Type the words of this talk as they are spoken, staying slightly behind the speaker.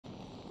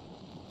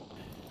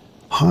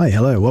Hi,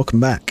 hello, welcome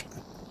back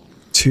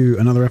to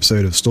another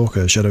episode of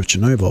Stalker, Shadow of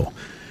Chernobyl.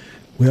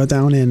 We are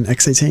down in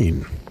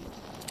X.13.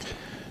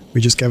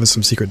 We just gathered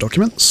some secret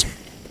documents.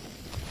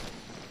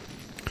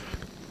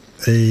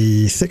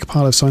 A thick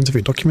pile of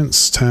scientific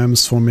documents,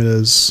 terms,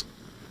 formulas,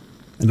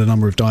 and a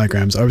number of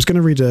diagrams. I was going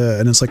to read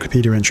an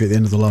encyclopedia entry at the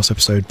end of the last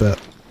episode, but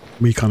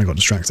we kind of got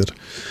distracted.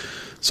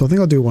 So I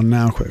think I'll do one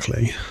now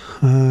quickly.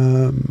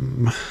 How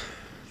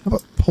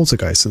about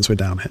poltergeist, since we're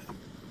down here?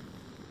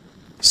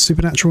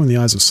 Supernatural in the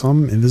eyes of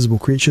some, invisible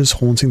creatures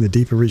haunting the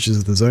deeper reaches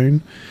of the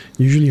zone,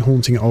 usually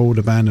haunting old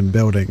abandoned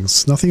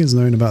buildings. Nothing is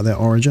known about their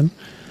origin,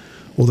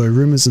 although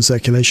rumours in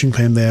circulation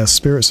claim they are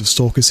spirits of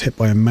stalkers hit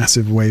by a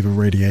massive wave of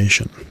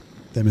radiation.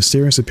 Their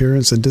mysterious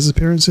appearance and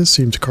disappearances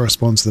seem to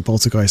correspond to the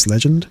poltergeist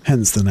legend,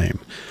 hence the name.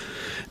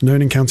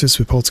 Known encounters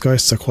with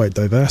poltergeists are quite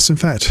diverse, in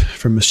fact,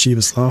 from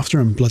mischievous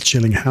laughter and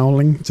blood-chilling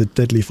howling to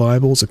deadly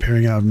fireballs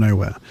appearing out of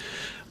nowhere.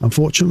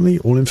 Unfortunately,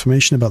 all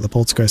information about the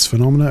poltergeist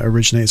phenomena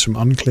originates from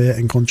unclear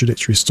and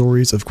contradictory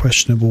stories of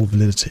questionable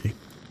validity.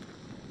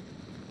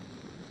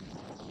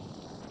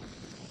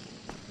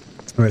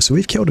 Alright, so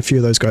we've killed a few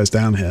of those guys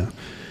down here.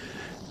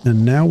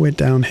 And now we're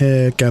down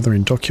here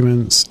gathering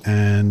documents,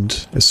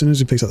 and as soon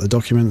as we picked up the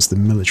documents, the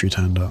military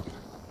turned up.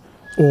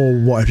 Or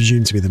what I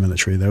presume to be the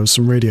military. There was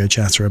some radio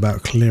chatter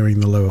about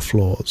clearing the lower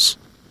floors.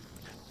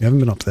 We haven't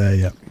been up there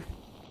yet.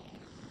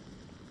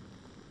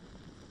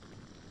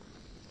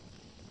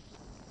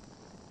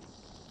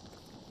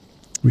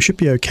 We should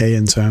be okay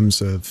in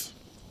terms of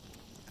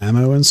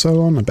ammo and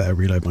so on. I better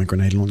reload my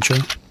grenade launcher.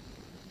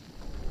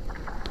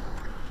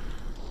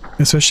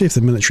 Especially if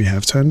the military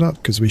have turned up,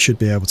 because we should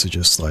be able to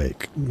just,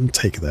 like,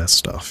 take their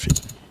stuff.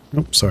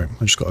 Oh, sorry.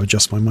 I just got to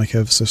adjust my mic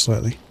ever so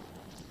slightly.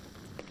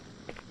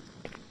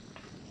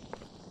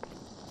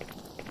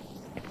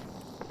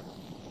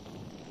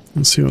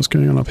 Let's see what's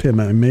going on up here,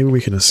 man. Maybe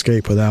we can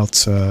escape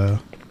without,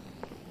 Oh,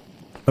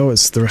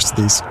 it's the rest of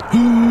these.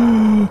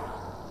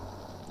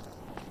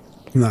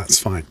 That's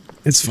fine.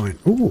 It's fine.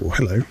 Ooh,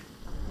 hello.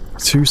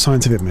 2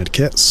 scientific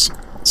medkits.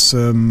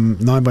 Some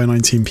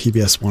 9x19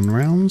 PBS-1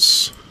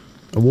 rounds.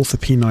 A Walther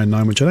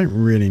P99, which I don't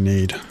really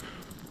need.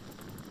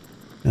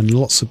 And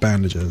lots of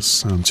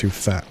bandages. I'm too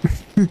fat.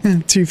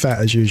 Too fat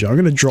as usual. I'm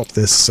going to drop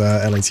this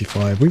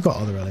L85. We've got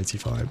other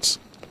L85s.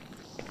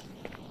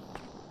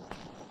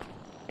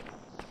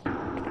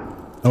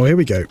 Oh, here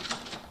we go.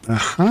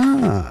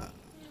 Aha!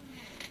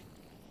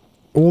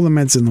 All the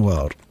meds in the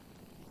world.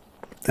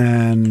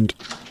 And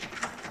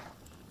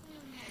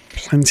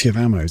plenty of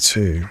ammo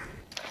too.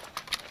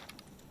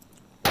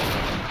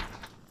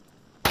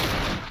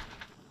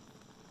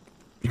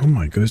 Oh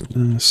my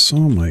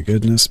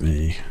goodness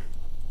me.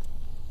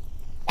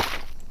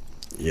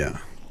 Yeah.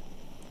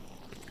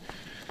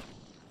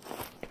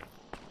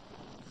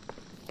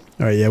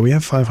 Alright, yeah, we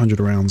have 500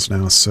 rounds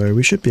now, so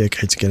we should be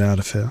okay to get out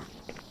of here.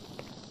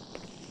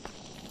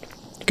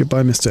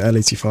 Goodbye, Mr.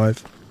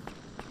 L85.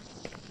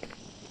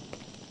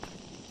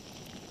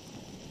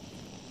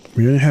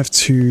 We only have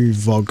 2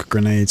 VOG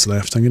grenades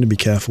left. I'm going to be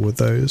careful with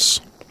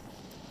those.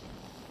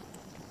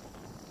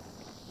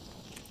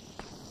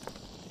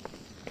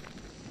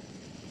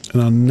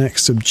 And our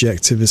next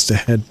objective is to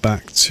head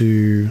back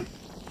to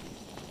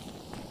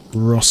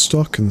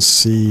Rostock and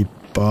see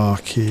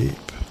Barkeep.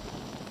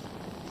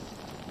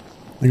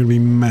 I'm going to be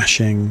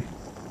mashing...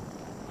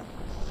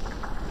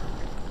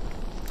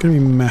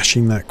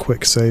 that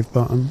quick save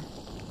button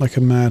like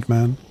a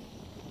madman.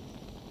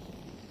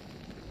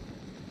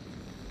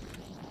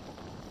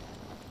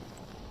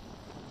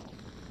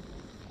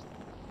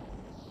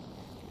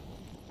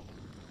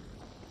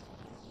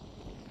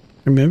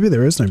 And maybe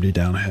there is nobody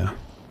down here.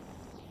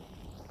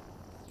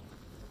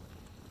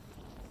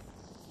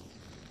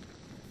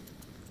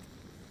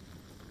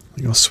 I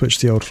think I'll switch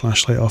the old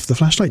flashlight off. The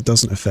flashlight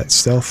doesn't affect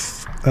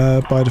stealth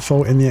by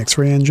default in the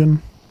X-ray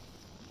engine.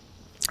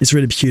 It's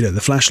really peculiar.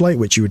 The flashlight,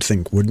 which you would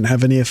think wouldn't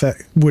have any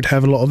effect, would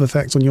have a lot of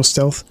effect on your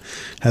stealth,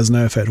 has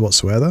no effect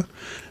whatsoever.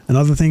 And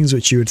other things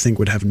which you would think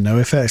would have no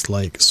effect,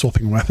 like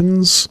swapping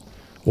weapons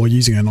or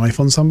using a knife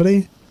on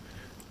somebody,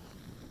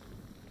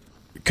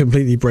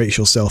 completely breaks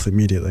your stealth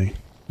immediately.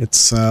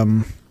 It's a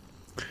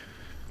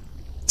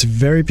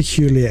very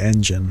peculiar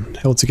engine,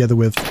 held together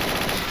with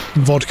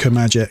vodka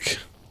magic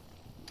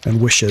and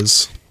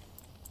wishes.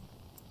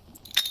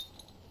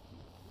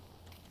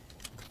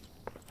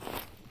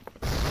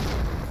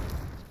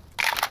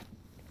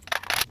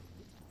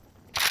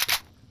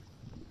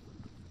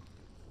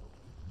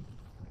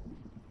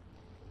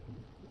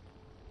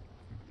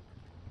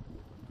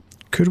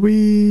 Could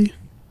we...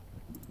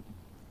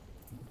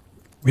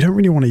 We don't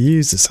really want to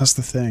use this, that's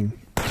the thing.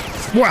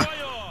 Wah!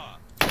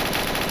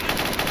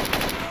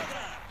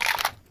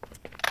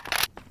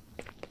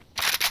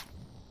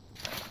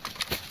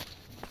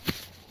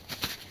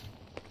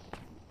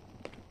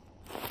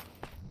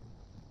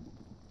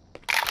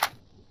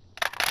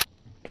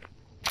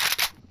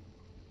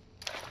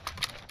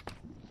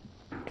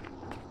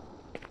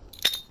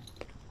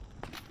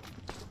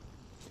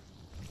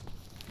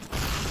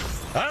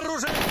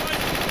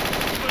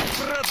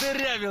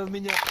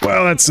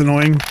 Well, that's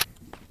annoying.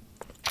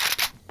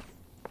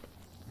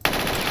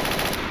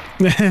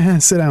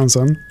 Sit down,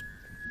 son.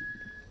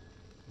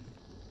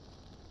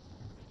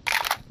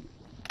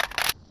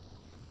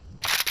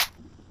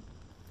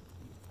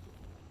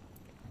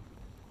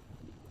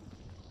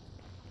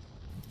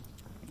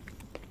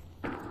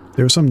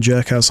 There was some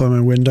jerk outside my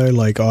window,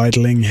 like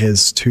idling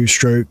his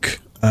two-stroke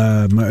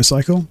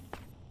motorcycle.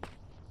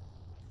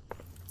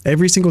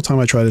 Every single time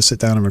I try to sit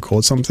down and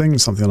record something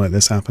like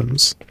this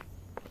happens.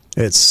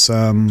 It's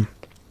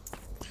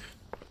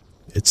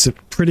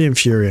pretty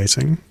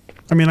infuriating.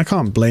 I mean, I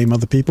can't blame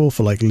other people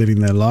for like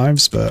living their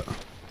lives, but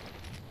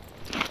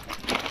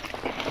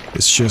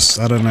it's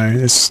just, I don't know,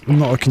 it's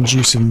not a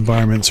conducive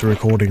environment to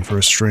recording for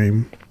a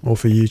stream or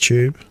for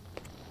YouTube.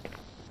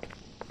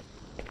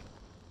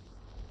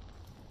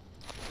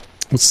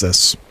 What's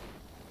this?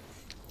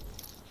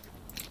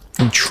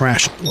 And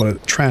trash.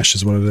 Trash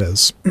is what it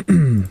is.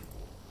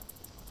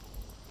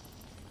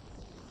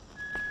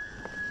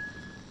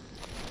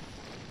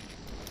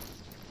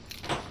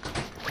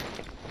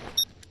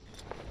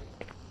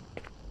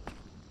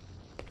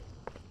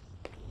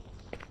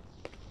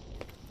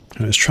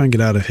 Let's try and get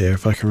out of here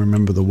if I can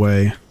remember the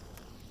way.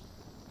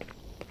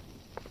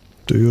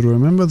 Do you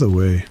remember the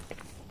way?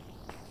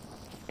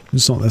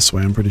 It's not this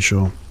way, I'm pretty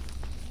sure.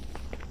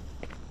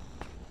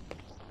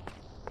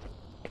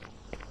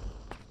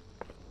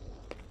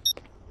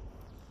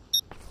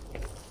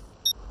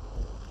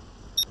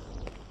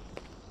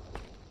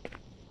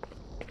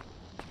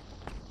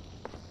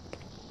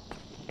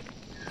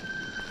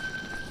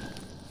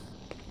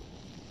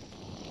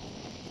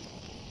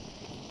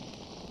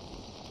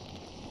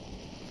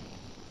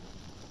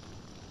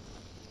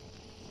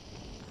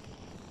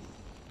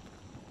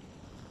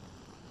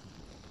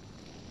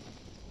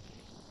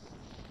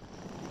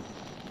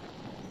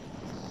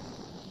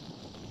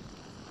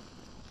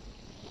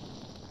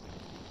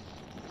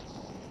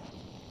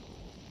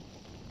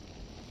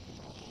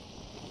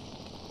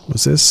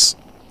 Was this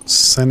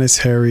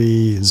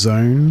sanitary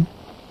zone?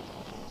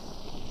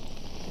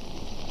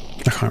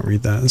 I can't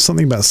read that. There's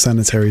something about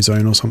sanitary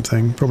zone or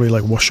something. Probably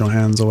like wash your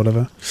hands or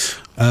whatever.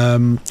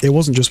 It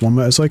wasn't just one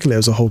motorcycle, it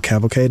was a whole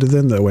cavalcade of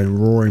them that went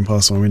roaring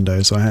past my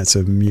window, so I had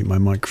to mute my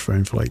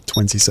microphone for like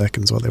 20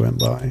 seconds while they went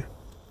by.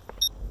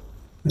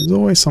 There's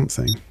always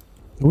something.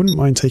 I wouldn't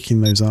mind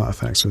taking those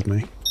artifacts with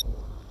me.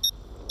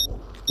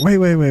 Wait.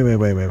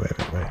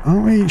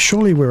 Aren't we?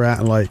 Surely we're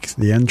at like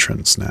the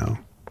entrance now.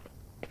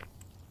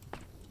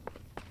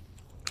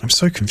 I'm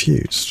so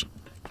confused.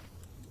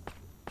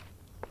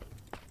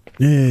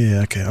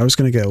 Yeah, okay. I was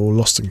going to get all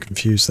lost and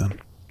confused then.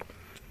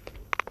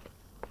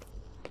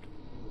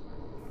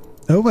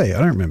 Oh wait, I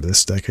don't remember this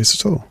staircase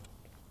at all.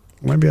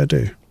 Maybe I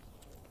do.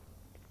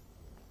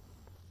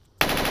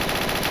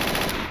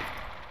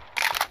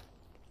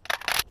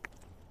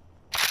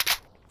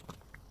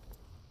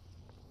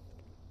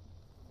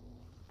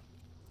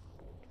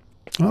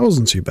 That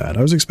wasn't too bad.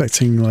 I was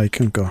expecting like,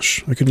 oh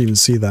gosh, I couldn't even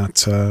see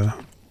that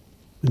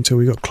until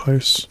we got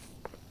close.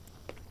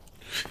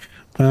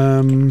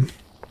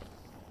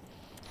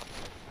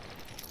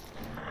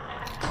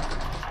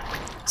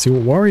 See,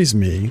 what worries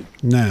me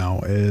now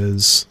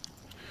is,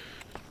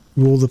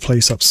 will the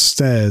place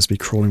upstairs be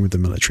crawling with the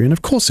military? And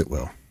of course it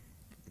will.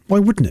 Why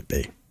wouldn't it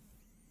be?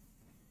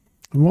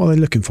 And what are they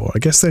looking for? I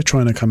guess they're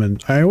trying to come in.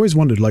 I always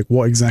wondered like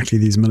what exactly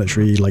these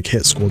military like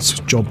hit squad's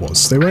job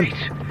was. They went... This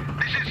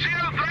is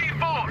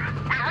 034. We're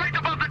right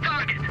above the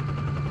target.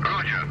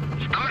 Roger.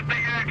 Start the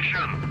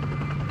action.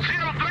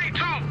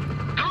 032.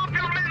 Drop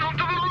your men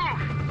onto the roof.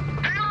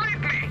 Do you read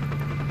me?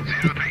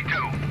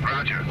 032.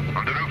 Roger.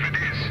 On the roof it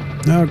is.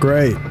 Oh,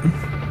 great.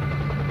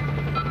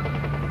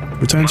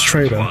 Return to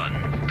trader.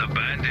 The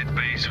bandit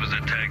base was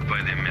attacked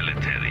by the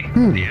military.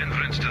 The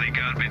entrance to the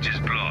garbage is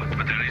blocked,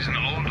 but there is an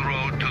old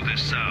road to the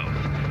south.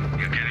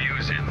 You can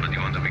use it, but you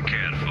want to be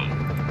careful.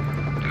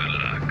 Good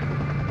luck.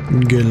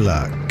 Good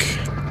luck.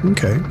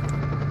 Okay.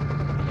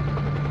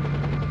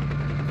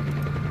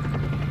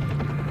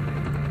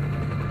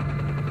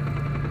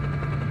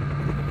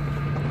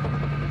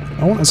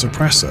 I want a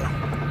suppressor.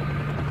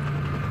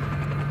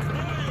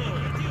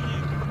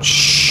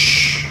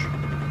 Shh.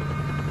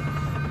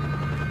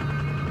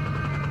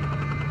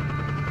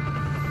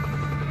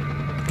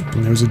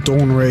 And there was a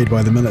dawn raid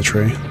by the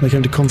military. They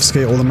came to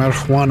confiscate all the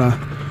marijuana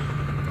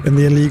and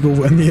the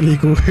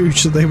illegal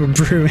hooch that they were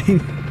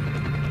brewing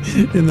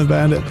in the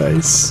bandit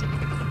base.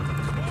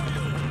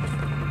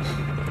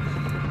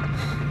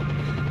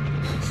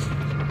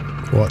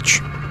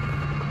 Watch.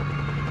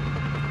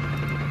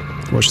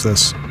 Watch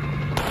this.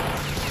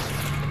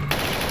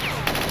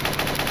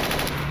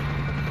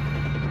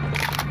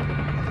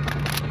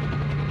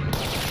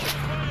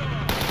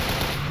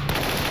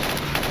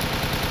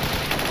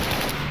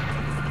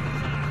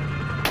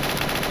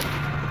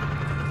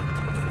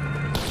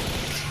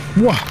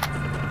 What?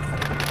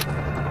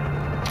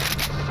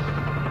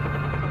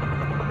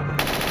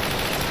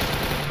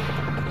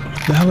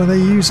 The hell are they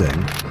using?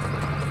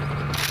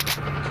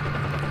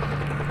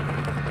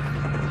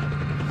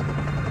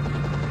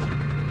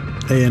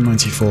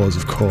 AN-94s,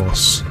 of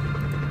course.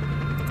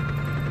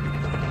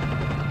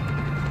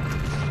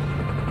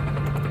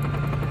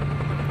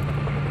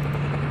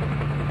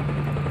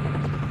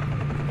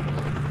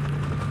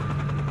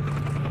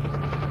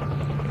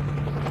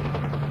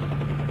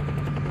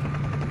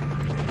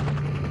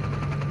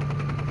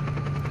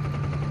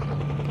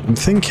 I'm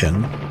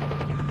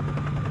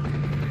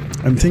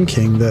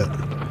thinking that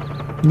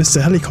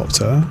Mr.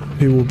 Helicopter,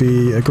 who will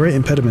be a great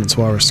impediment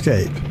to our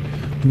escape,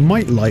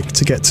 might like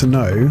to get to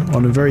know,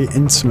 on a very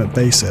intimate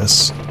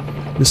basis,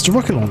 Mr.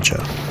 Rocket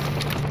Launcher.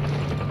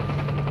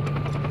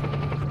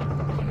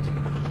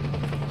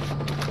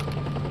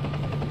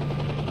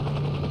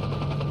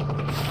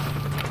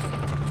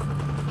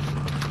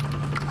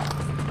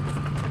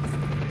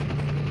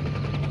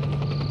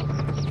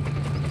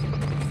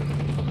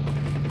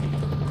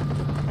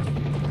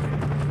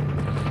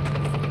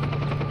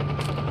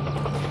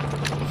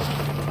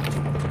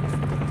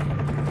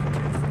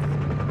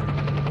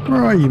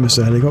 Where are you,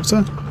 Mr.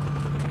 Helicopter?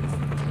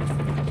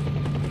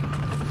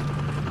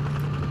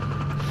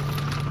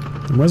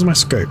 And where's my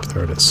scope?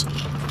 There it is.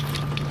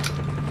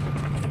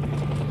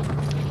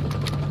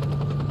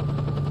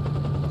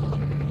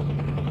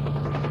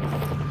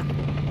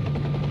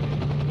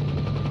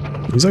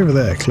 He's over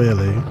there,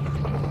 clearly.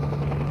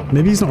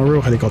 Maybe he's not a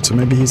real helicopter,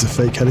 maybe he's a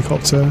fake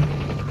helicopter.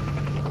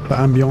 For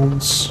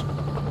ambience.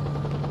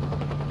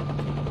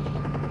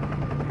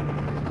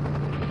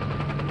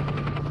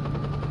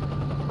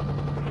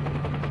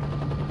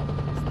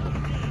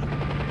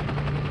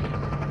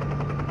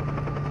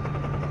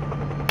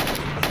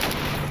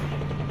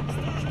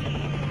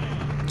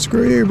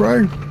 Screw you,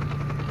 bro.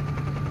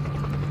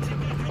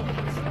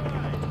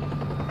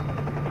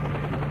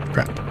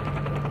 Crap.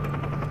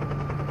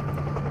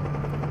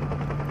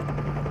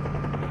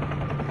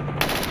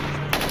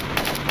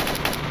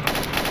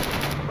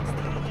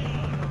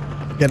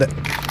 Get it.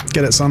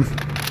 Get it, son.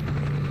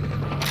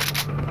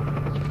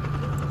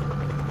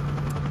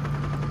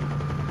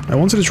 I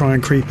wanted to try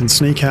and creep and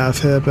sneak out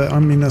of here, but I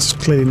mean, that's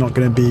clearly not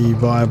going to be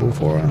viable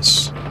for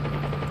us.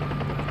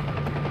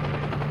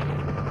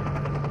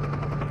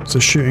 So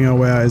shooting our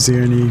way out is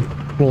the only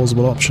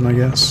plausible option, I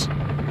guess.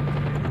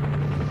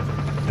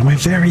 And we're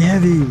very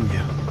heavy!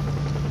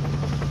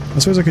 I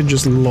suppose I could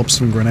just lob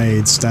some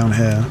grenades down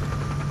here.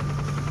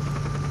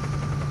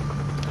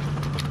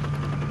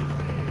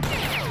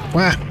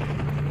 Wah!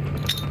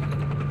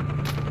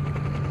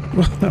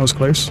 Well, that was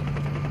close.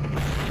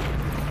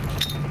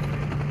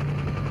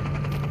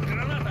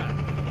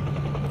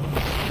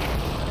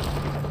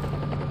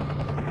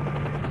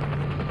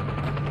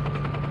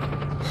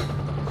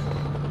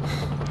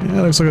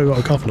 Yeah, looks like I got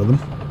a couple of them.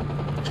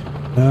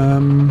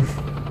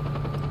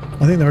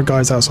 I think there are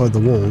guys outside the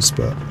walls,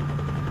 but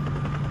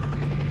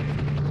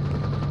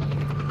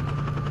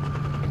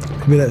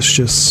maybe let's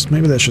just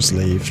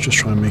leave. Just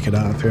try and make it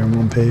out of here in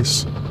one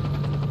piece.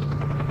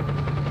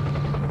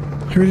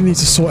 I really need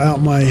to sort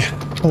out my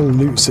whole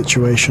loot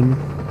situation.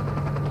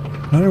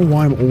 I don't know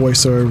why I'm always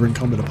so over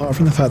encumbered, apart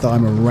from the fact that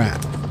I'm a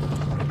rat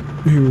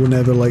who will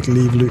never like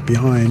leave loot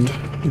behind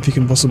if you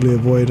can possibly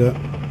avoid it.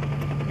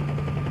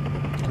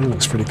 That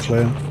looks pretty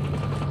clear.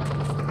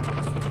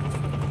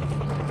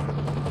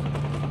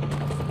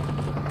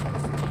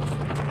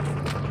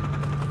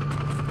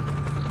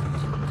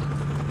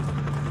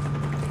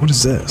 What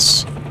is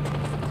this?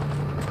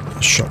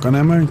 Shotgun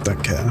ammo?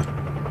 Don't care.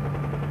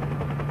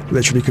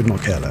 Literally could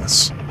not care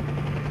less.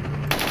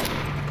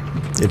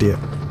 Idiot.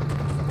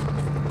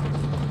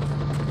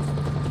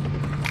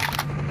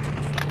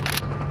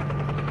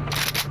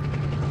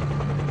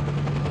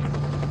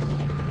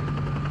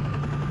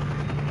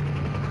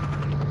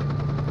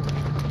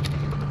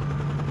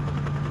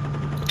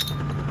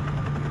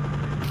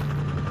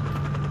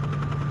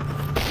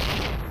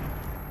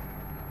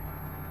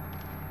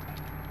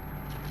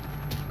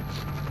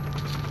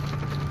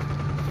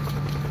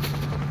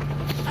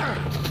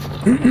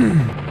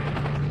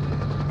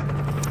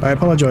 I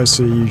apologise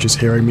for you just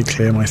hearing me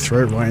clear my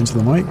throat right into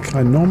the mic.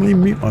 I normally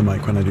mute my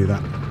mic when I do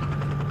that.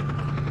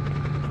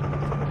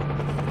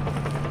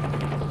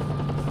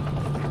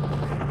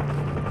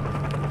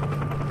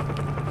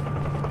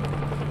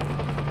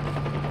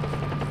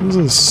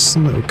 There's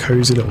some little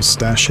cozy little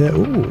stash here.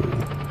 Ooh.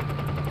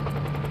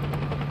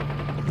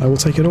 I will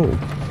take it all.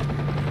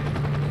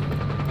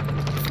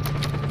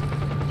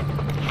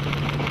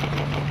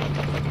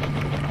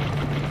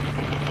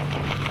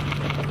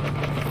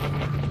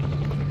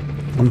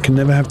 One can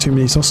never have too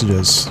many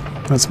sausages.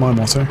 That's my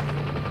motto.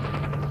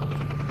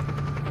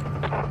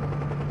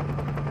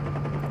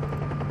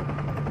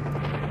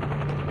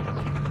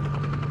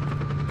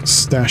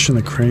 Stash in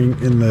the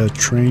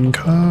train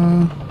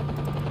car.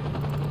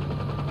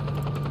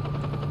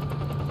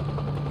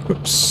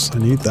 Whoops, I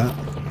need that.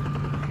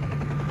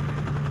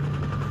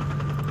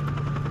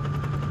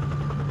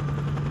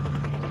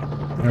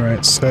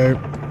 Alright, so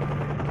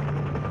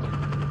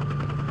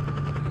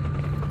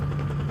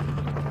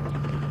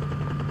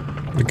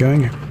we're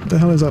going. What the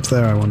hell is up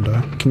there, I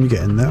wonder? Can you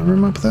get in that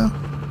room up there?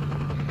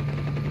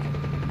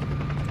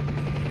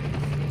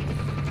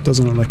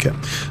 Doesn't look like it.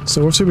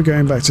 So obviously we're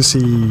going back to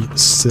see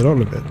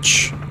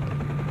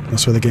S.T.A.L.K.E.R.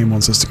 That's where the game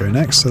wants us to go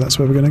next, so that's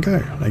where we're going to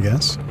go, I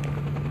guess.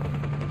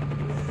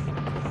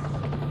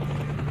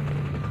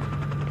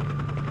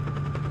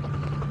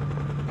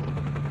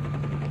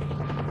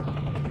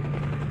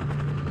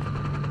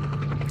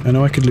 I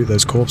know I could loot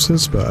those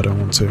corpses, but I don't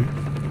want to.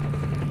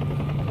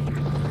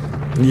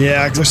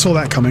 Yeah, 'cause I saw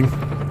that coming.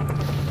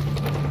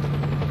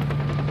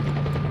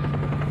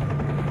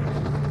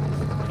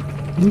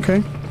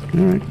 Okay,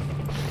 alright.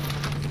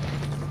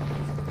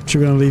 If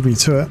you're going to leave me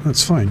to it,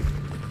 that's fine.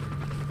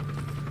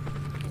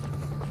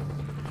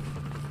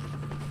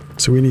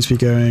 So we need to be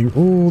going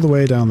all the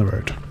way down the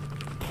road.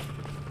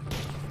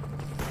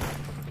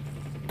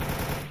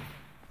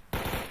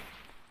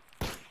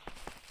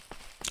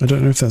 I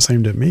don't know if that's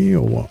aimed at me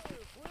or what.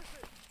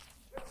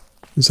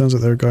 It sounds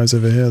like there are guys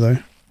over here though.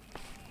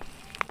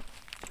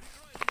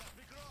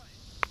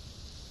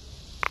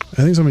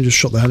 I think someone just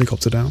shot the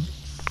helicopter down.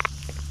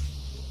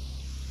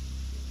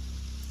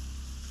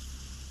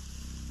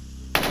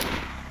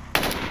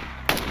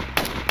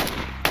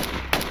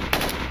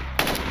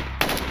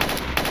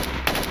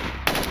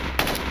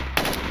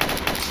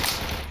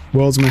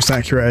 World's most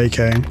accurate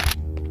AK.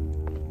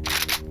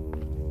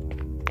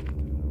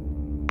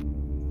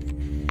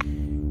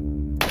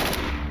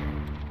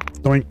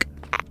 Doink.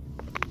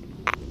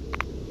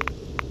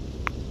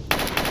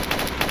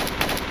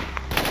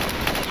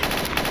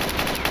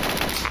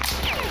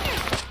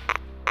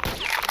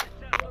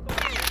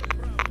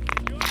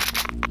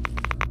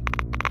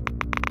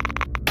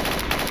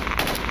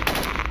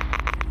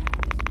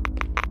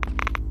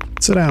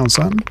 Sit down,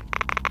 son.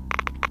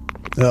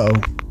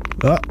 Uh-oh.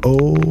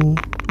 Uh-oh.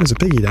 There's a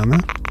piggy down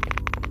there.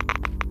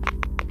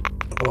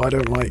 Oh, I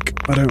don't like.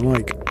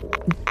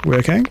 We're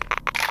okay?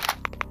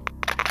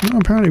 No,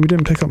 apparently we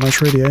didn't pick up much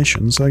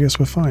radiation, so I guess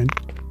we're fine.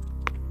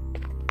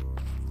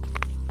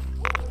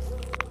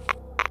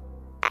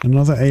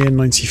 Another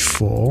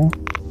AN-94.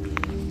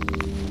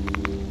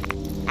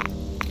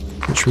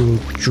 Which we will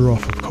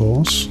drop, of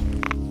course.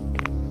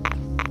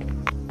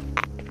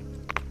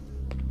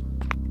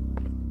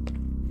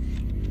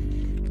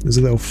 There's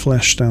a little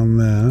flesh down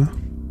there.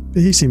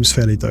 But he seems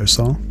fairly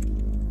docile.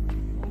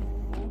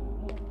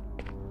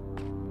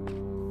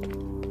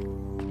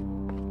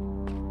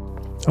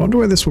 I wonder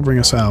where this will bring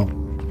us out.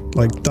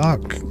 Like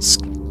Darkscape.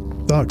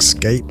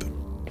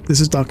 This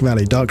is Dark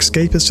Valley.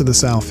 Darkscape is to the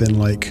south in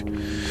like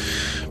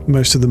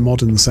most of the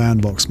modern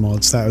sandbox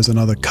mods. That was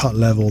another cut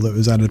level that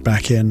was added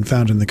back in,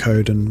 found in the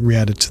code and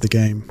re-added to the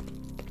game.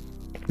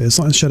 But it's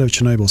not in Shadow of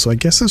Chernobyl, so I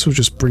guess this will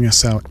just bring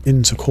us out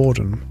into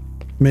Cordon.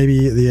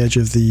 Maybe at the edge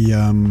of the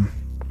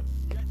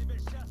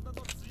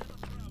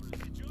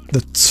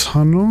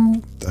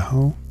tunnel? The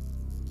hell?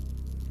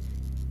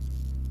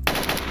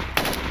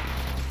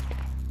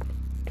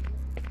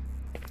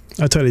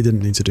 I totally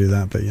didn't need to do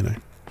that, but you know.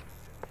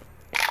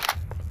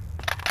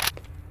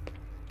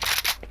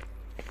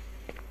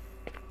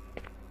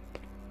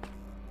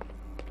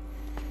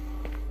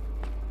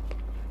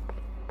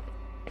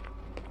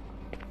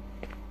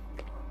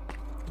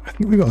 I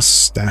think we got a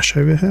stash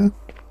over here.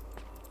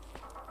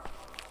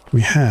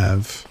 We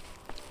have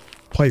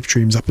pipe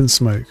dreams up in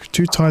smoke.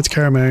 Too tired to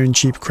carry my own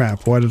cheap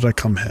crap. Why did I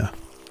come here?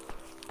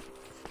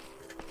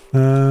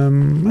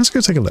 Let's go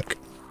take a look.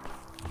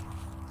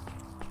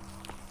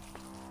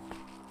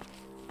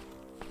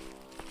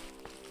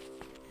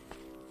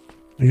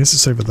 I guess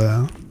it's over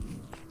there.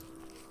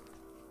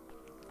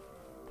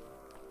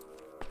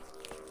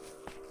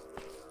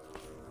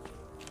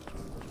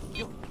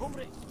 Yo,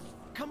 hombre,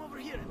 come over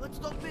here and let's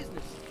talk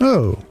business.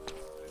 Oh,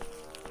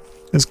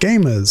 there's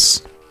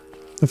gamers.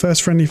 The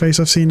first friendly face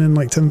I've seen in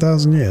like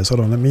 10,000 years.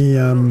 Hold on, let me,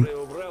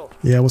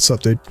 yeah, what's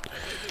up, dude?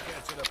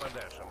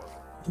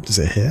 Is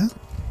it here?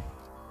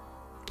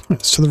 Oh,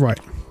 it's to the right.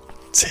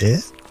 It's here?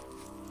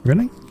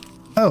 Really?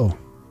 Oh.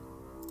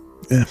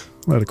 Yeah,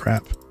 load of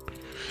crap.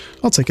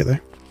 I'll take it though.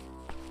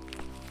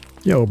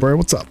 Yo, bro,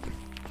 what's up?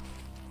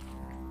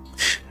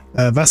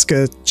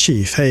 Vasca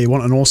Chief, hey,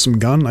 want an awesome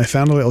gun? I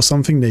found a little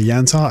something near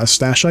Yantar, a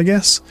stash, I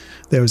guess.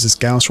 There was this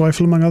Gauss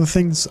rifle, among other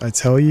things. I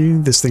tell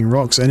you, this thing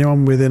rocks.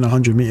 Anyone within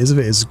 100 meters of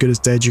it is as good as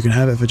dead. You can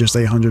have it for just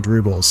 800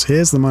 rubles.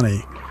 Here's the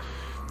money.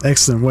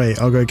 Excellent, wait,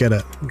 I'll go get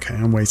it. Okay,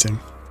 I'm waiting.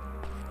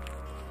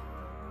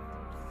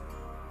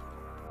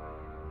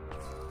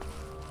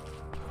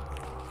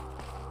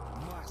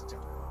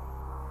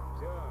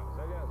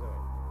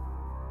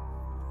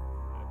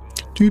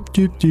 Doop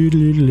doop doop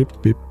doop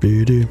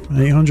doop doop.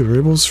 800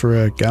 rubles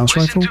for a Gauss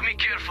rifle? Listen to me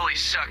carefully,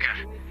 sucker.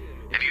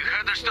 Have you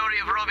heard the story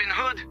of Robin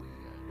Hood?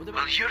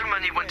 Well, your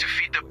money went to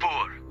feed the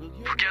poor.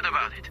 Forget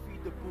about it.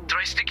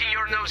 Try sticking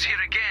your nose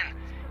here again,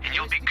 and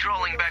you'll be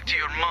crawling back to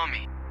your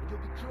mommy.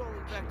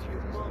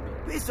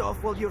 Piss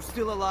off while you're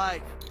still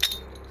alive.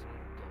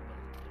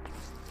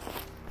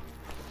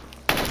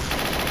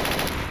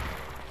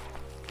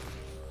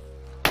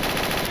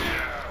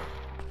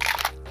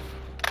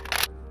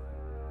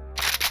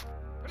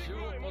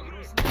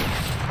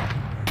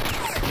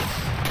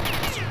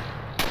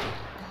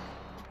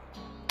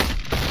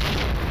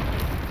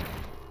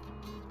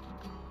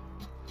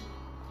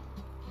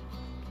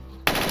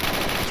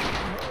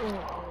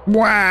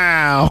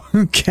 Wow,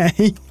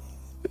 okay.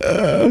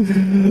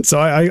 So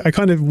I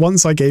kind of,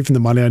 once I gave him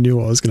the money, I knew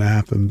what was going to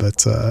happen,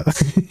 but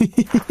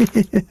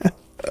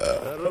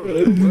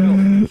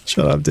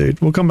shut up,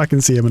 dude. We'll come back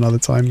and see him another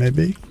time,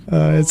 maybe.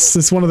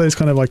 It's one of those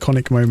kind of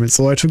iconic moments,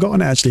 although I'd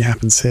forgotten it actually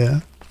happens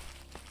here.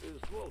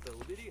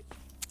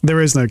 There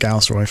is no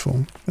Gauss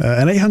rifle.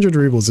 And 800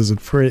 rubles is a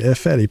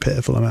fairly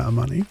pitiful amount of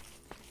money,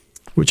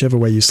 whichever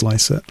way you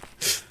slice it.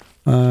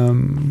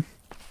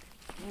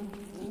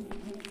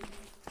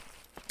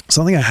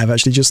 Something I have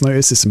actually just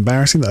noticed, it's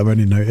embarrassing that I've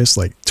only noticed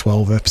like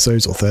 12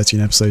 episodes or 13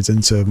 episodes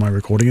into my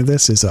recording of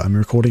this, is that I'm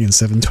recording in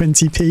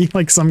 720p,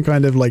 like some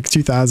kind of like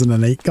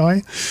 2008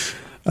 guy.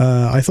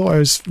 I thought I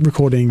was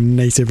recording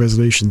native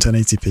resolution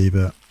 1080p,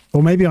 but...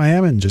 Or maybe I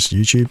am and just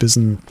YouTube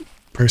isn't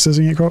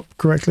processing it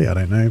correctly, I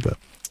don't know, but...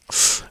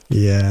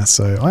 Yeah,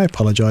 so I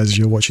apologise if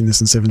you're watching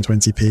this in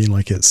 720p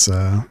like it's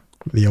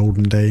the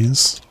olden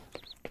days.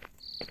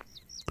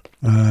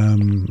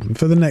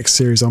 For the next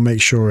series, I'll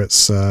make sure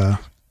it's... when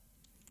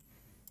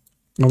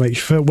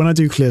I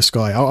do Clear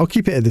Sky, I'll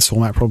keep it at this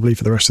format probably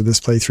for the rest of this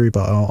playthrough,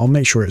 but I'll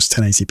make sure it's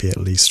 1080p at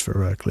least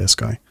for Clear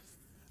Sky.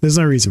 There's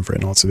no reason for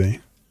it not to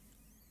be.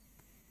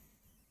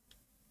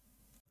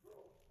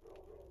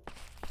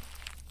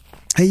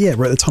 Hey, yeah,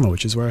 we're at the tunnel,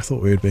 which is where I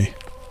thought we would be.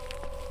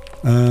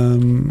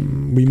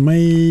 We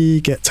may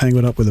get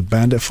tangled up with a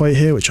bandit fight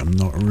here, which I'm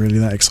not really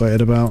that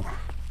excited about,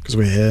 because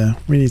we're here.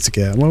 We need to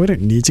get... Well, we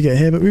don't need to get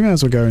here, but we may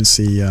as well go and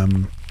see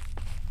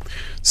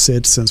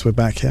Sid since we're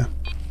back here.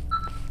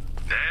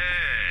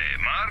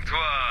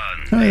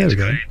 Oh, there we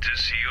go. Great to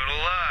see you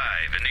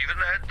alive and even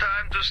had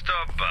time to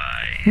stop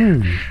by.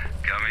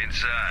 Come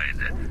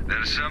inside.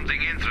 There's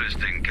something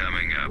interesting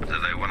coming up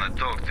that I want to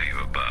talk to you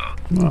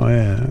about. Oh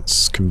yeah,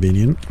 that's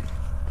convenient.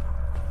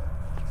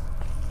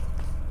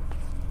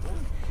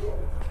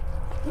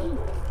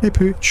 Hey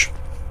Pooch.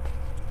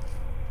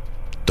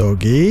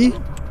 Doggy.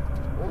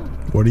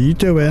 What are you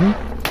doing?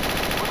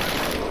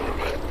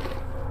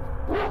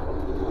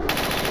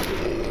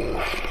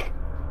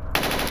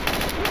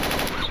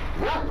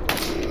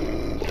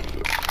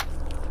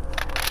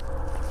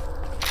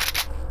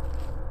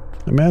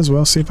 I may as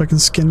well see if I can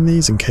skin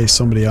these in case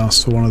somebody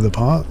asks for one of the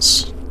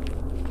parts.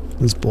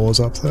 There's boars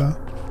up there.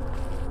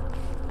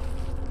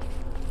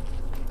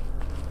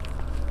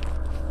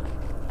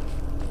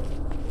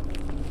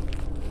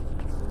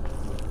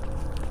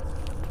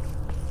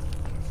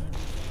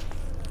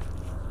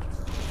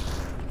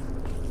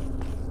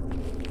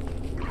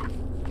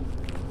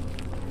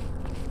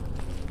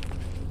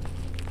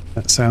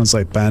 That sounds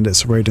like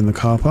bandits raiding the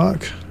car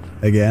park.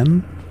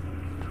 Again.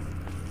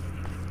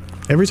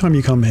 Every time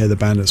you come here, the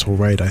bandits will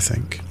raid, I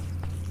think.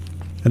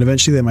 And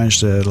eventually they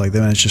manage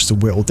just to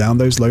whittle down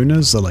those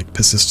loners. They're like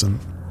persistent.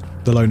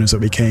 The loners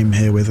that we came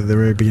here with at the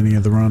very beginning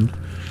of the run.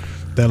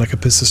 They're like a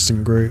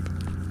persistent group.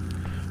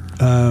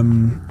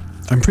 I'm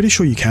pretty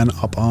sure you can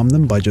up-arm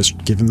them by just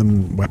giving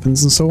them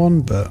weapons and so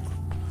on, but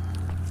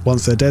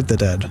once they're dead, they're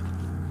dead.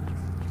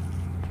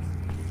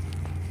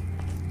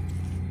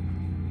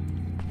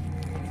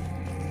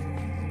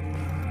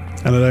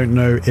 And I don't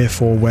know if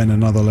or when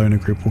another loner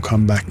group will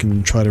come back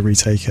and try to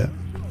retake it.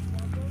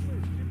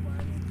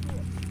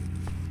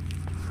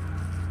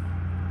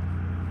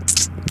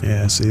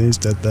 Yeah, see, he's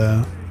dead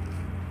there.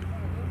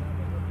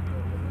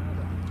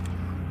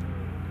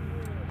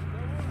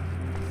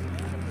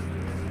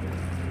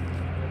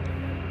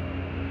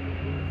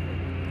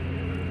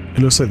 It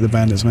looks like the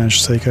bandits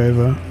managed to take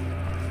over.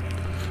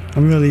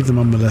 I'm going to leave them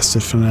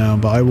unmolested for now,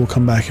 but I will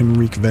come back and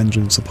wreak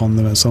vengeance upon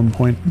them at some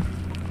point.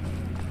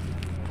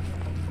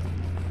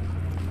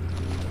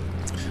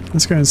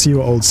 Let's go and see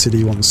what old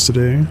City wants to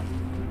do.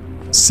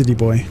 City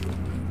boy.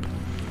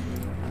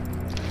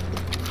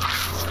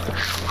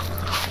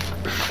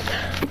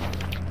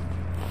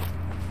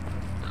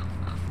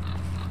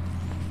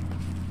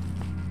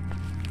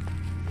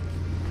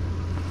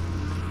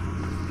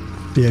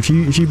 Yeah, if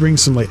you bring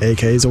some like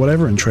AKs or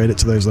whatever and trade it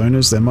to those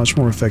loners, they're much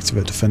more effective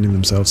at defending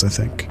themselves, I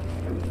think.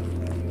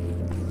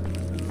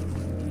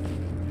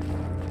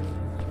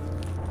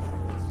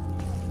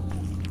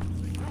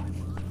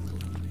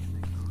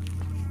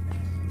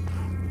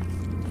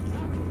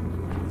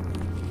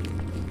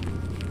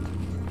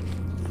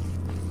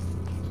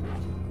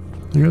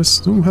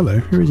 Oh, hello.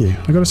 Who are you?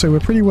 I gotta say, we're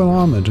pretty well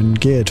armored and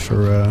geared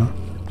for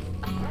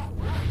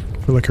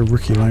like a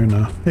rookie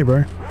loner. Hey,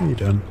 bro. How you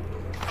doing?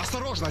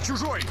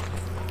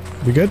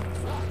 We good?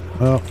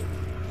 Well.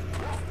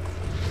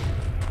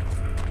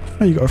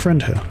 Oh, you got a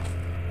friend here.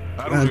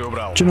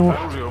 Do you know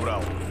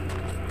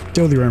what?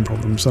 Deal with your own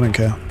problems. I don't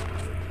care.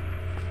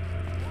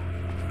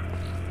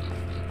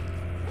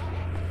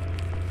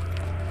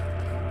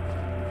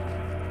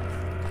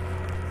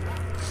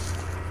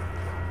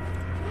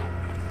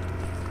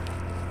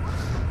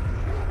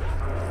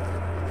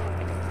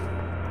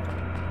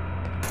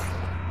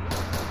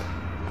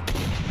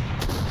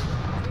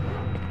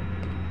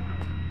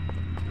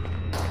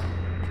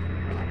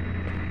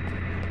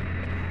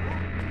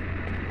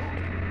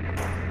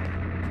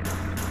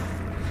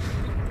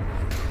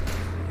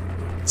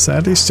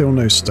 Sadly, still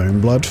no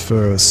stone blood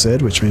for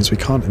Sid, which means we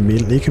can't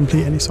immediately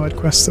complete any side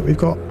quests that we've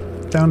got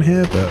down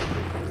here, but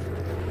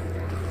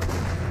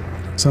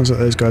sounds like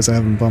those guys are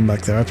having fun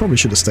back there. I probably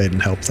should have stayed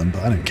and helped them,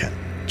 but I don't care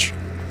much.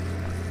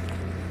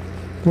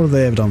 What have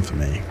they ever done for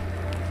me?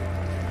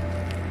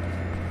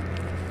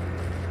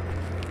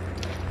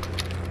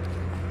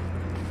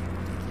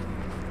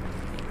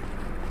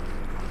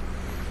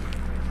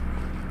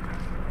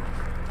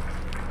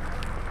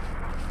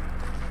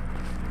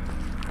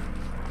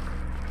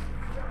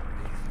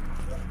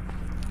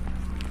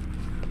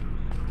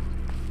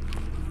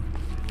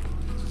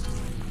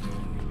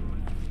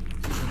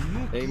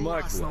 Hey,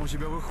 Mark, Классно у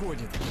тебя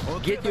выходит.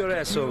 Вот get это your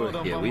как ass over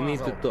медом here. We need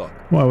to помазал. talk.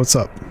 Why, what's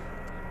up?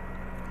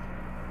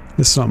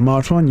 This is not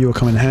Marked One. You'll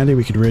come in handy.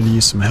 We could really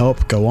use some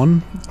help. Go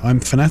on.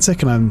 I'm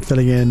Fanatic and I'm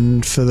filling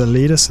in for the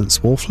leader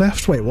since Wolf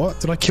left. Wait, what?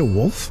 Did I kill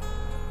Wolf?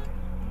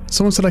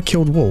 Someone said I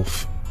killed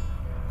Wolf.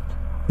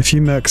 A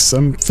few mercs...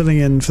 I'm filling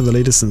in for the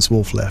leader since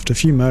Wolf left. A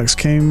few mercs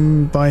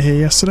came by here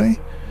yesterday,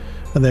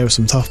 and they were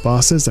some tough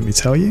bastards, let me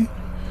tell you.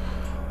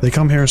 They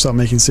come here and start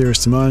making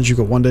serious demands. You've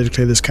got one day to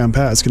clear this camp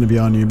out. It's going to be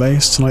our new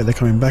base. Tonight they're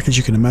coming back, as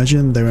you can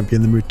imagine. They won't be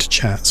in the mood to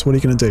chat. So what are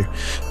you going to do?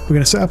 We're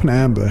going to set up an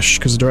ambush,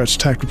 because a direct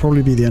attack would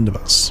probably be the end of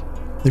us.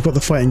 They've got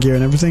the fighting gear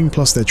and everything,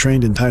 plus they're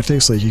trained in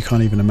tactics like you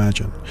can't even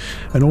imagine.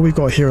 And all we've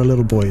got here are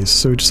little boys,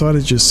 so we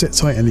decided to just sit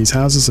tight in these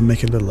houses and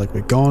make it look like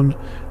we're gone.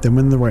 Then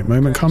when the right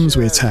moment comes,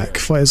 we attack.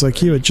 Fighters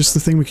like you are just the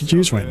thing we could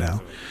use right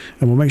now.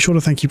 And we'll make sure to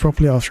thank you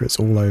properly after it's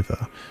all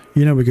over.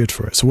 You know we're good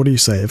for it, so what do you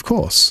say? Of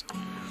course.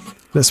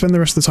 Let's spend the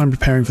rest of the time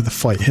preparing for the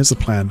fight. Here's the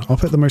plan. I'll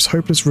put the most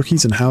hopeless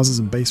rookies in houses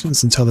and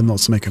basements and tell them not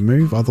to make a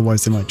move,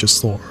 otherwise they might just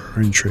slaughter our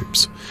own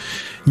troops.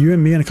 You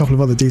and me and a couple of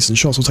other decent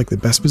shots will take the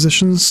best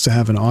positions to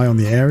have an eye on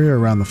the area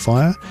around the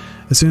fire.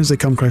 As soon as they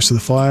come close to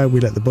the fire, we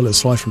let the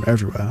bullets fly from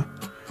everywhere.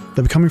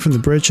 They'll be coming from the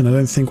bridge and I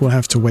don't think we'll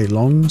have to wait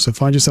long, so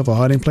find yourself a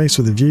hiding place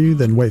with a view,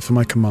 then wait for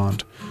my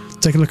command.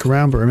 Take a look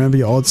around, but remember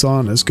your odds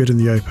aren't as good in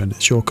the open.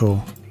 It's your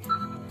call.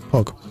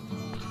 Hog.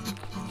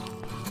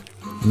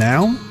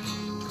 Now?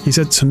 He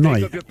said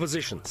tonight. Take up your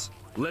positions.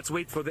 Let's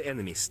wait for the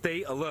enemy.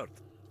 Stay alert.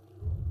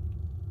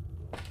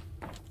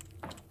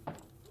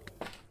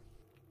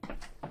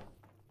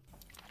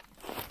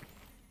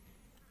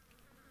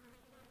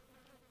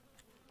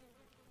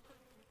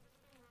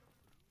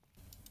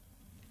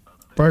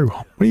 Bro,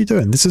 what are you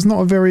doing? This is not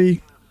a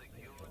very...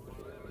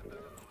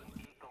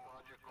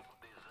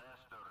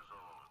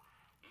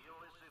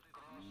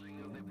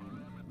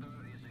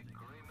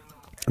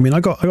 I mean, I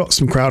got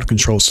some crowd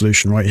control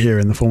solution right here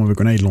in the form of a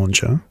grenade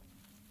launcher.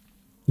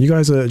 You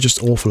guys are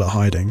just awful at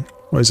hiding.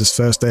 What is this,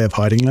 first day of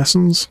hiding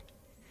lessons?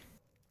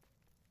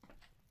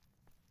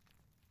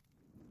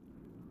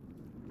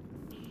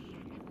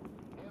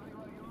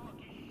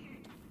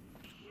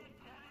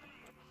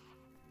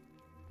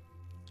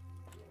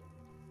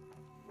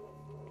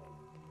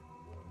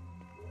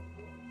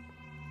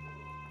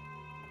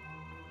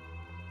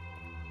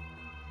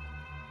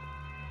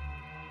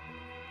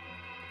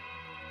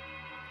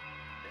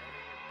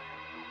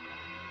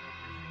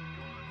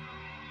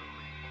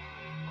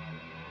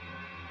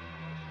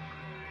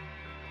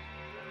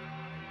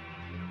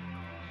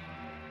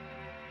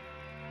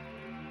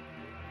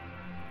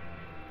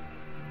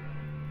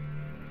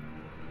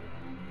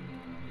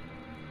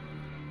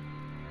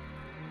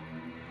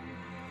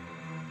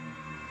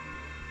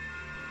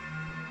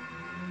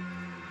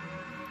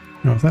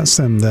 Oh, if that's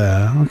them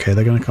there, okay,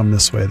 they're going to come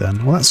this way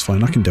then. Well, that's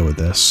fine, I can deal with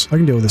this. I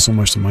can deal with this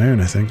almost on my own,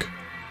 I think.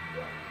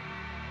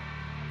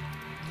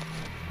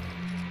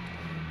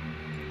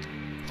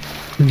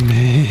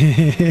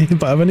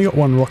 But I've only got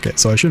one rocket,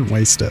 so I shouldn't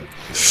waste it.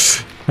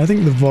 I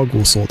think the VOG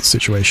will sort the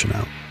situation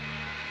out.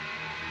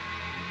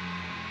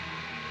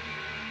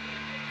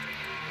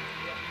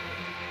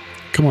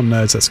 Come on,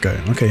 nerds, let's go.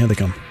 Okay, here they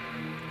come.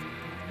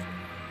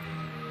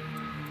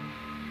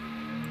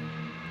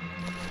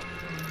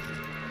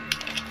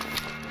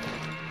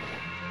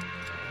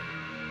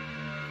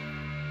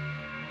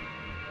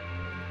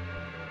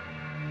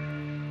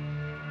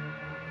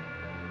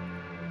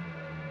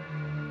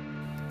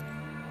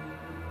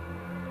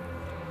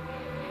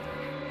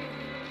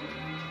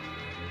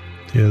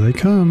 Here they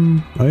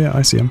come. Oh yeah,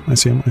 I see him. I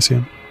see him. I see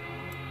him.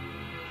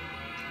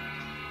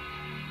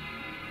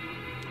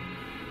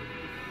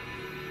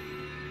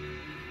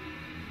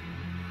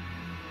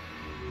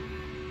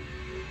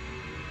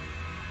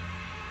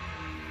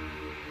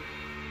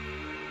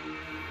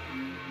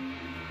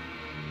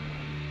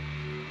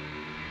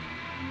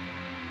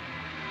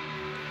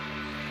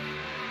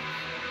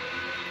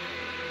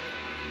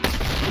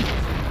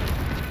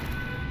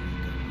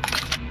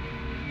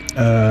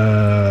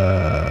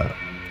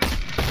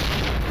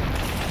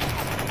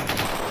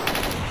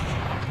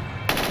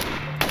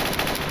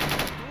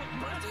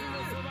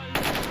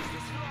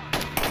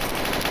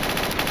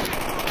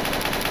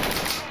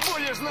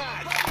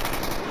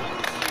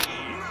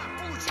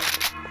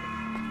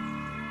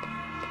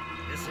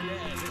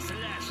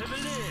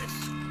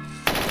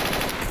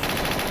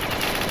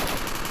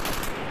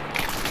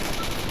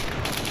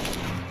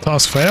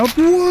 Task failed?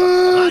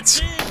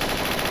 What?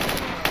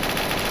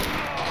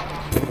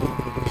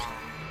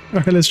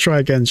 Alright, let's try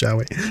again, shall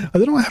we? I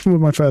don't know what happened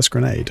with my first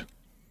grenade.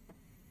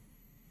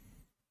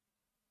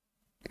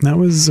 That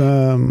was,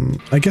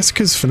 I guess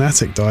because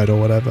Fanatic died or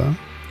whatever.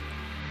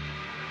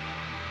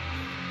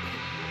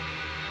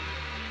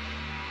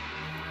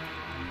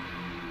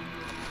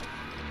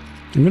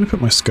 I'm going to put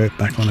my scope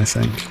back on, I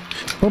think.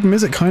 Problem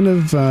is, it kind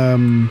of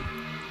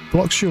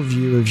blocks your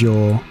view of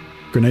your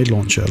grenade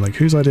launcher. Like,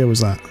 whose idea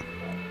was that?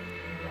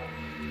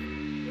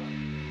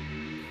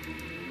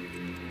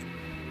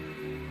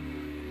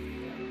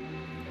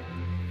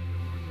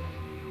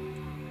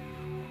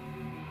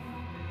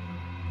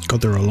 God,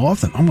 there are a lot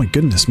of them. Oh my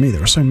goodness me,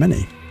 there are so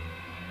many.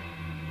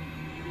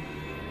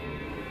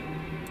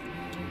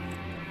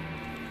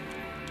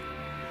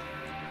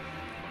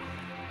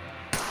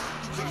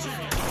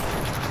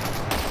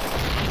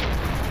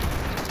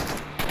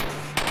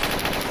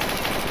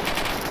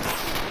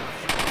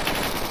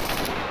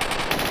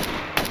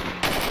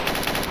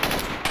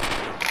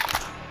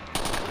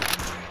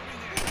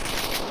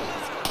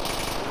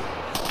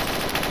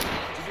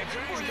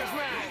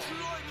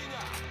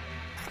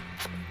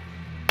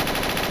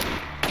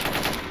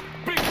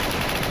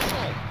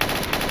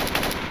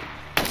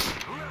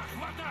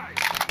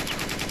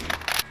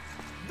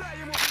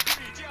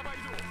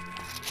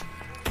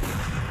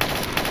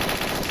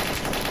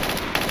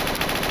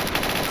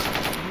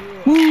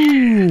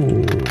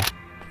 Woo!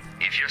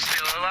 If you're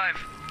still alive,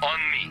 on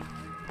me.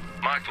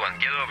 Marked one,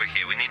 get over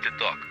here. We need to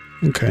talk.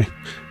 Okay.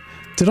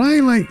 Did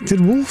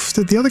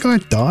the other guy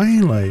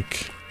die?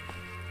 Like,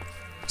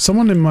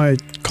 someone in my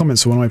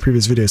comments on one of my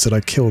previous videos said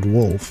I killed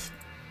Wolf.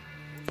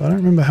 But I don't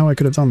remember how I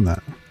could have done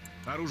that.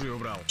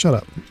 Shut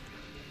up.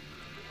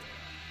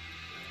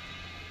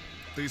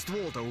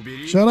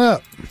 Shut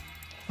up!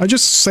 I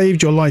just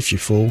saved your life, you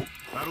fool.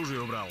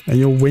 And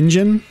you're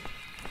whinging?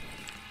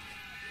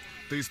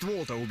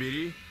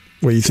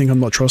 What, you think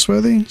I'm not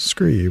trustworthy?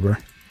 Screw you, bro.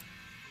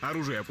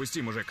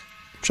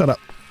 Shut up.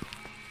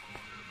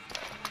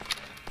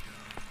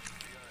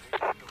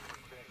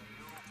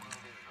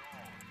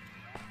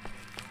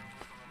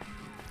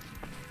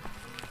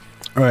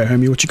 Alright,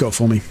 homie, what you got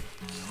for me?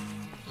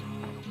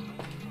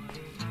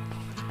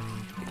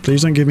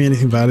 Please don't give me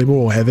anything valuable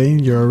or heavy.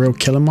 You're a real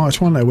killer,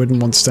 marked one. I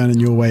wouldn't want to stand in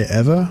your way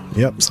ever.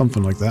 Yep,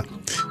 something like that.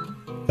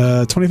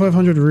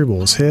 2,500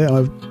 rubles. Here,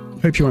 I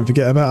hope you won't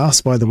forget about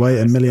us, by the way.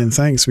 A million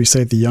thanks. We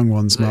saved the young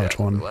ones, marked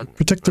one.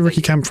 Protect the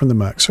rookie camp from the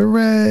mercs.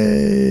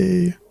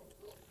 Hooray!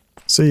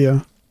 See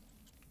ya.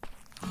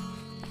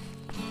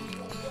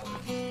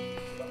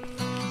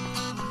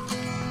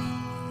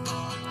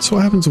 So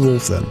what happened to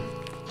Wolf then?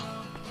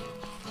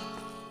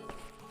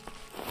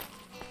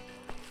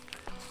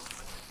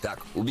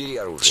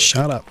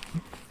 Shut up.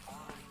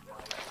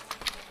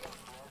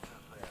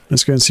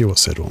 Let's go and see what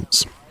Sid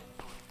wants.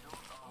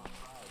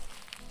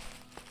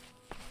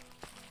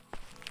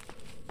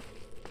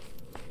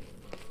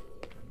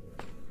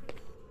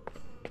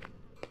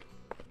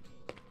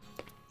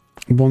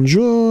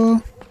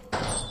 Bonjour.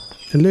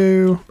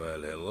 Hello.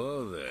 Well,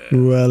 hello there.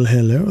 Well,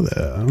 hello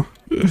there.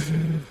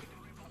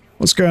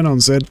 What's going on,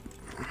 Sid?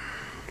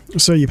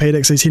 So you paid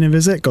X18 a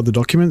visit? Got the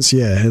documents?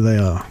 Yeah, here they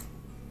are.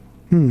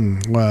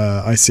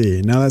 Well, I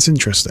see. Now that's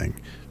interesting.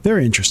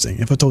 Very interesting.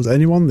 If I told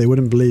anyone, they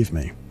wouldn't believe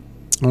me.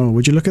 Oh,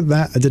 would you look at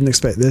that? I didn't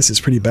expect this. It's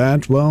pretty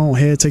bad. Well,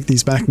 here, take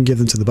these back and give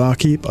them to the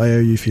barkeep. I owe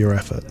you for your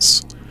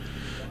efforts.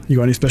 You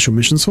got any special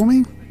missions for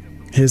me?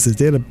 Here's the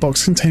deal. A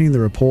box containing the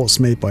reports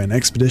made by an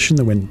expedition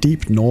that went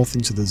deep north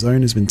into the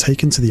zone has been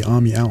taken to the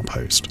army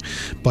outpost.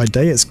 By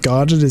day, it's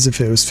guarded as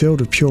if it was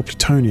filled with pure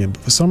plutonium,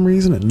 but for some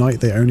reason at night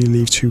they only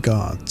leave 2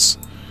 guards.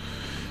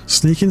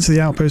 Sneak into the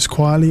outpost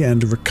quietly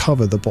and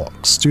recover the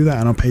box. Do that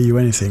and I'll pay you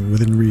anything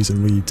within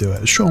reason will you do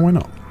it. Sure, why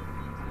not?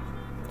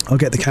 I'll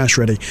get the cash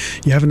ready.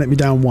 You haven't let me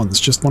down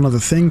once. Just one other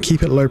thing,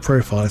 keep it low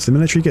profile. If the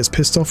military gets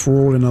pissed off, we're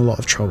all in a lot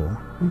of trouble.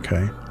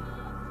 Okay.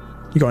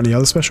 You got any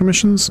other special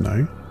missions?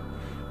 No.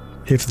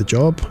 Here for the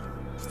job.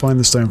 Find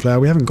the stone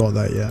flower. We haven't got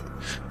that yet.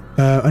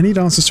 I need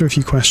answers to a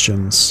few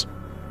questions.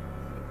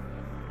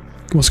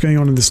 What's going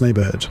on in this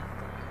neighborhood?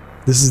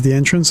 This is the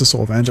entrance, a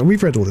sort of engine.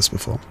 We've read all this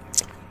before.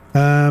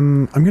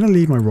 I'm going to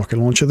leave my rocket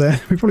launcher there.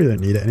 We probably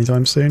don't need it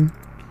anytime soon.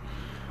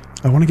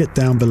 I want to get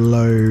down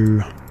below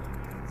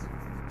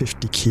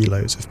 50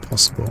 kilos if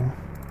possible.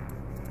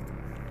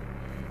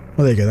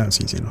 Well, there you go.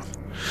 That's easy enough.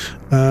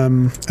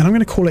 And I'm going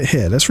to call it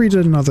here. Let's read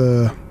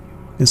another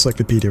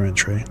encyclopedia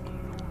entry.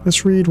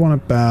 Let's read one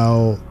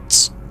about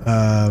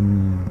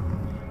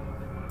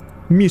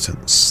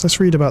mutants. Let's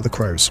read about the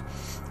crows.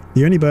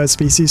 The only bird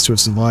species to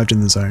have survived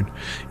in the zone,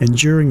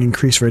 enduring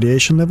increased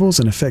radiation levels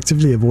and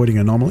effectively avoiding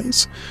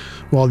anomalies.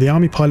 While the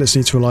army pilots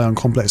need to rely on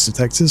complex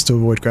detectors to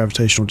avoid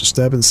gravitational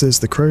disturbances,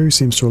 the crow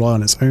seems to rely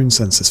on its own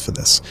sensors for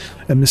this,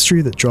 a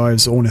mystery that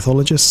drives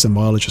ornithologists and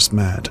biologists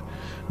mad.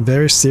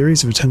 Various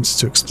theories have attempted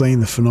to explain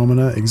the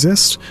phenomena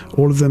exist,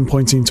 all of them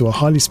pointing to a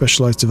highly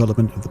specialized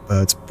development of the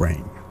bird's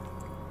brain.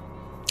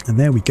 And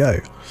there we go.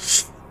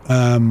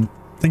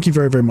 Thank you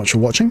very, very much for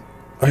watching.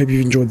 I hope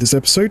you enjoyed this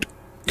episode.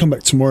 Come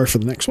back tomorrow for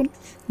the next one,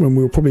 when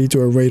we'll probably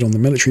do a raid on the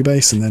military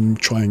base and then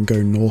try and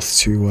go north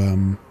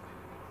to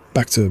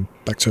back to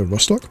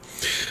Rostock.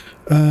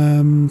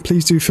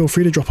 Please do feel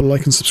free to drop a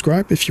like and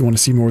subscribe if you want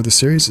to see more of the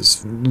series.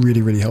 It's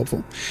really, really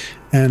helpful.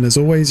 And as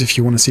always, if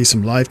you want to see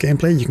some live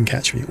gameplay, you can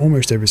catch me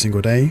almost every single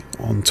day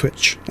on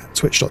Twitch at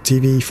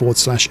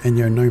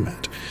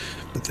twitch.tv/EnyoNomad.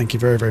 But thank you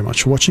very, very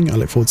much for watching. I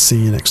look forward to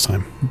seeing you next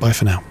time. Bye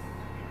for now.